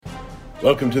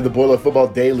Welcome to the Boiler Football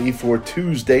Daily for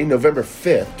Tuesday, November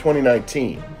 5th,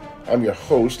 2019. I'm your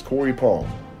host, Corey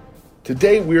Palm.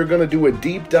 Today we are going to do a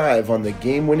deep dive on the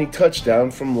game-winning touchdown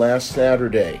from last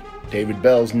Saturday, David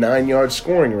Bell's 9-yard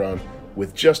scoring run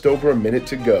with just over a minute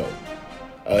to go.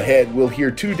 Ahead, we'll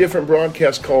hear two different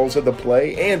broadcast calls of the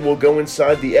play, and we'll go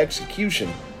inside the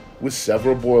execution with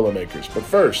several Boilermakers. But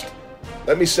first,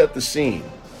 let me set the scene.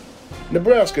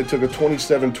 Nebraska took a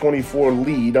 27-24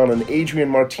 lead on an Adrian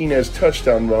Martinez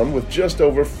touchdown run with just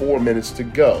over 4 minutes to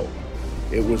go.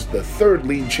 It was the third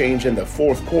lead change in the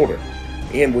fourth quarter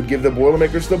and would give the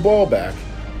Boilermakers the ball back,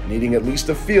 needing at least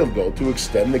a field goal to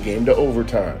extend the game to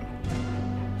overtime.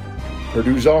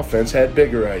 Purdue's offense had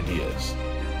bigger ideas.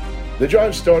 The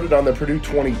drive started on the Purdue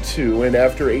 22, and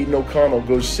after Aiden O'Connell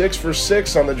goes 6 for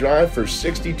 6 on the drive for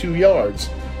 62 yards,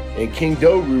 and King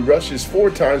Doru rushes 4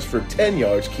 times for 10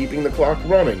 yards, keeping the clock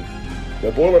running, the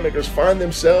Boilermakers find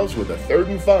themselves with a 3rd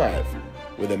and 5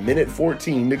 with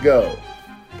 1:14 to go.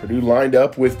 Purdue lined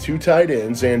up with 2 tight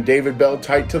ends and David Bell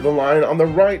tight to the line on the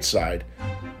right side,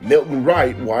 Milton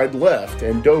Wright wide left,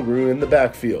 and Doru in the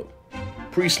backfield.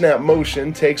 Pre-snap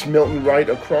motion takes Milton Wright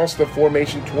across the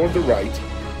formation toward the right,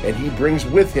 and he brings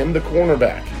with him the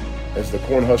cornerback as the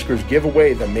Cornhuskers give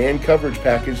away the man coverage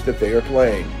package that they are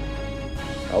playing.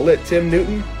 I'll let Tim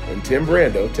Newton and Tim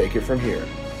Brando take it from here.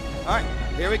 All right,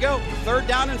 here we go. 3rd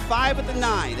down and 5 at the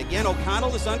 9. Again,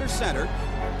 O'Connell is under center.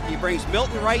 He brings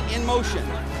Milton Wright in motion.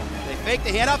 They fake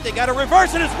the handoff. They got a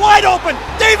reverse, and it's wide open.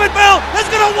 David Bell is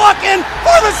going to walk in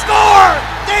for the score.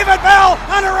 David Bell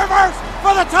on a reverse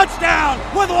for the touchdown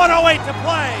with 1:08 to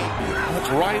play.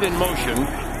 That's Wright in motion.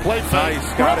 Play fake.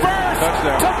 Nice. Got reverse it.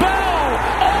 Touchdown. To Bell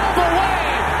all the way.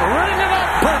 Ring it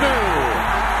up, Purdue.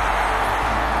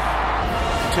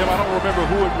 Tim, I don't remember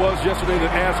who it was yesterday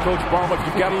that asked Coach Baum if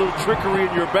you've got a little trickery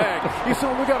in your bag. He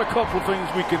said, we got a couple of things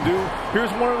we can do.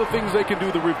 Here's one of the things they can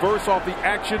do, the reverse off the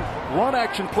action, run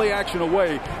action, play action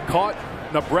away. Caught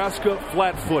Nebraska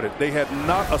flat-footed. They had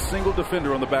not a single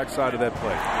defender on the backside of that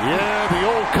play. Yeah, the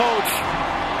old coach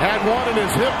had one in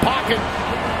his hip pocket,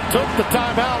 took the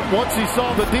timeout once he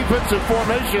saw the defensive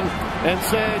formation and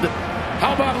said,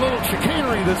 how about a little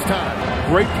chicanery this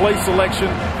time? Great play selection.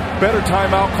 Better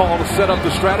timeout call to set up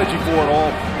the strategy for it all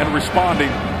and responding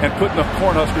and putting the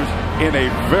Cornhuskers in a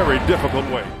very difficult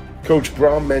way. Coach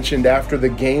Braum mentioned after the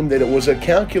game that it was a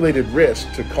calculated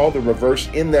risk to call the reverse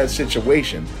in that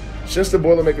situation, since the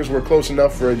Boilermakers were close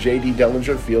enough for a J.D.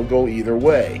 Dellinger field goal either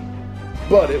way.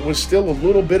 But it was still a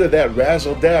little bit of that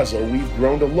razzle-dazzle we've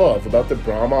grown to love about the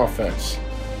Braum offense.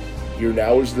 Here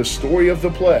now is the story of the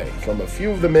play from a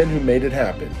few of the men who made it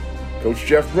happen. Coach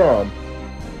Jeff Braum,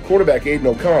 quarterback Aiden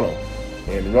O'Connell,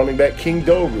 and running back King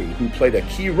Doru, who played a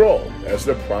key role as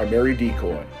the primary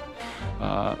decoy.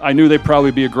 I knew they'd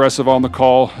probably be aggressive on the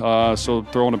call, so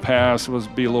throwing a pass was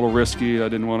be a little risky. I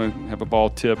didn't want to have a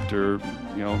ball tipped or,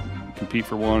 compete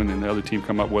for one and then the other team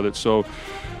come up with it. So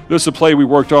this is a play we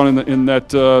worked on in that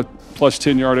plus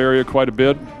 10-yard area quite a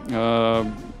bit.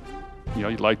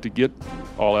 You'd like to get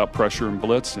all-out pressure and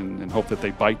blitz and hope that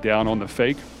they bite down on the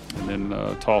fake and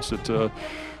then toss it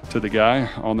to the guy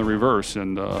on the reverse.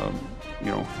 And,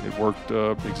 it worked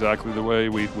exactly the way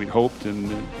we'd hoped.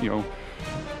 And,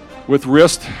 with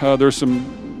wrist, there's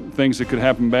some things that could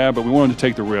happen bad, but we wanted to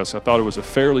take the risk. I thought it was a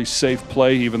fairly safe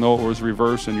play, even though it was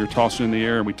reverse and you're tossing in the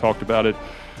air. And we talked about it,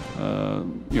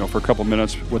 for a couple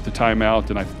minutes with the timeout,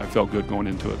 and I felt good going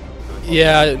into it.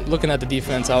 Yeah, looking at the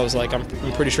defense, I was like, I'm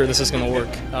pretty sure this is going to work.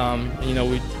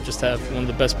 We just have one of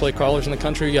the best play callers in the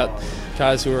country. You got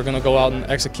guys who are going to go out and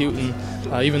execute,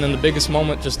 and even in the biggest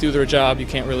moment, just do their job. You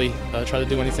can't really try to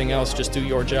do anything else. Just do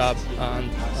your job.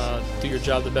 Do your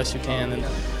job the best you can, and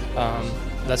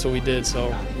that's what we did.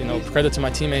 So, credit to my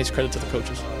teammates, credit to the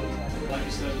coaches.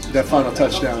 That final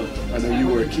touchdown, I know you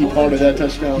were a key part of that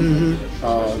touchdown.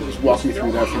 Just walk me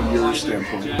through that from your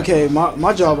standpoint. Okay,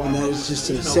 my job on that is just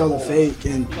to sell the fake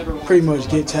and pretty much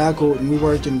get tackled, and we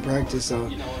work in practice,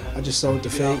 so I just sold the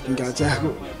fake and got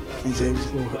tackled. And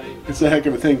it's a heck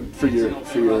of a thing for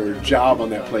your job on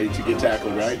that play to get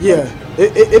tackled, right? Yeah,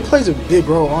 it plays a big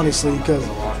role, honestly, because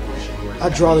I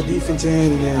draw the defense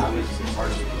in and then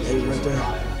they right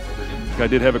there. I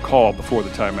did have a call before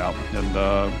the timeout,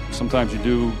 and sometimes you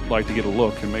do like to get a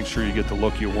look and make sure you get the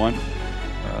look you want.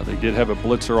 They did have a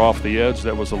blitzer off the edge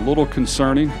that was a little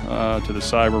concerning to the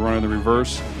side we're running the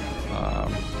reverse.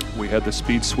 We had the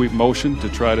speed sweep motion to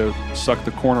try to suck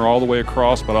the corner all the way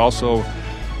across, but also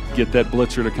get that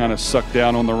blitzer to kind of suck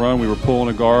down on the run. We were pulling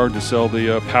a guard to sell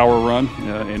the power run,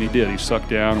 and he did. He sucked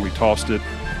down, and we tossed it.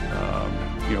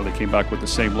 They came back with the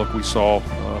same look we saw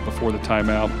before the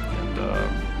timeout, and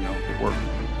it worked.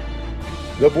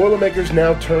 The Boilermakers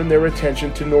now turn their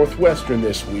attention to Northwestern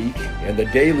this week, and the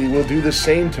Daily will do the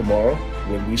same tomorrow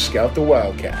when we scout the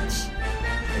Wildcats.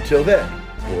 Until then,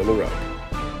 Boiler up.